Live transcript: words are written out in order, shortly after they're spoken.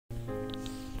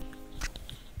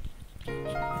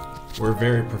We're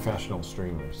very professional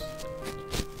streamers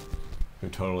who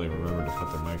totally remembered to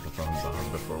put their microphones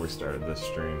on before we started this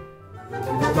stream.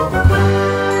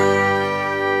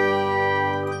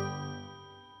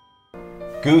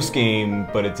 Goose Game,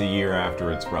 but it's a year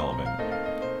after it's relevant.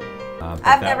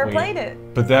 I've never played it.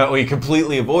 But that we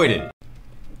completely avoided.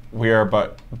 We are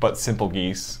but simple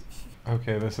geese.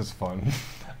 Okay, this is fun.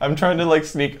 I'm trying to like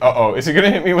sneak. Uh-oh, is he gonna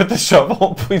hit me with the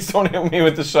shovel? Please don't hit me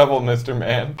with the shovel, Mr.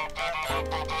 Man.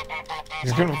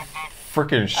 He's gonna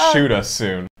frickin' shoot us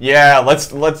soon. Yeah,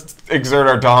 let's exert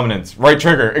our dominance. Right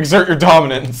trigger, exert your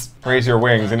dominance. Raise your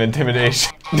wings in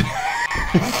intimidation.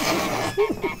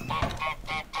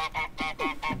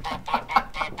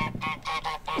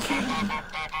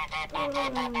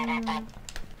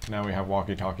 Now we have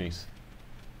walkie-talkies.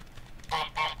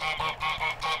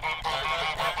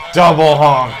 Double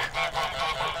honk!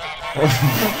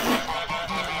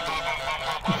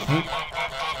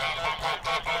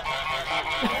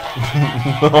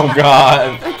 Oh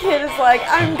god. The kid is like,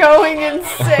 I'm going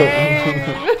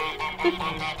insane.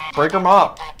 Break her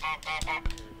mop.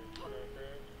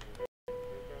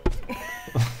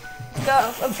 Let's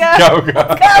go.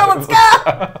 Let's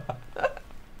go.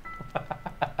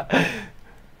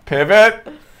 Pivot.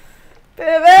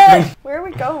 Pivot. Where are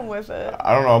we going with it?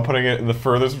 I don't know. I'm putting it in the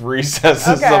furthest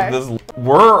recesses of this.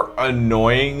 We're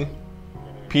annoying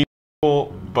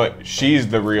people, but she's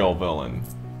the real villain.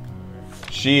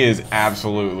 She is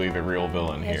absolutely the real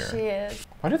villain here. Yes, she is.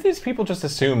 Why do these people just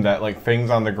assume that like things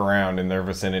on the ground in their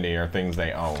vicinity are things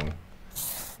they own?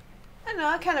 I don't know.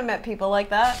 I kind of met people like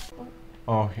that.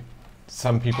 Oh,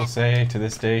 some people say to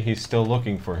this day he's still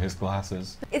looking for his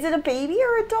glasses. Is it a baby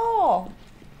or a doll?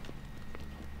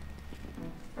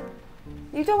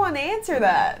 You don't want to answer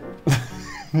that.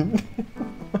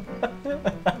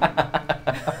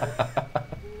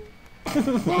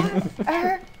 What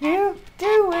are you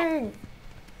doing?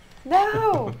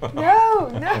 No, no,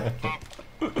 no.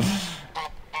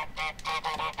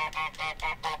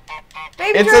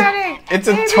 Baby drowning. It's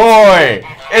a toy.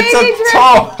 It's a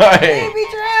toy. Baby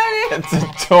drowning. It's a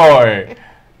toy.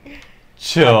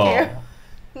 Chill.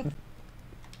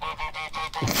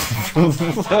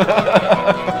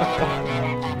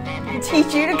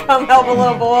 Teach you to come help a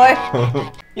little boy.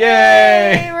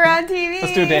 Yay! Hey, we're on TV.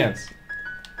 Let's do a dance.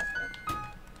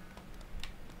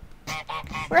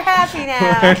 We're happy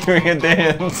now. We're doing a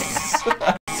dance.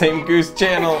 Same goose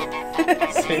channel.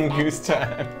 Same goose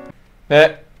time.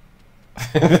 There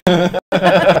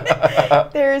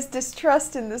is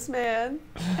distrust in this man,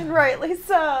 and rightly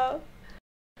so.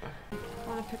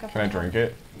 Want to pick up? Can I drink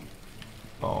it?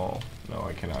 Oh, no,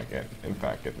 I cannot get. In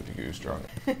fact, get the goose drunk.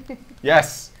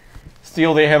 Yes!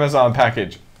 Steal the Amazon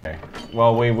package. Okay.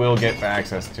 Well, we will get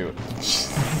access to it.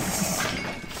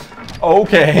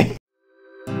 Okay.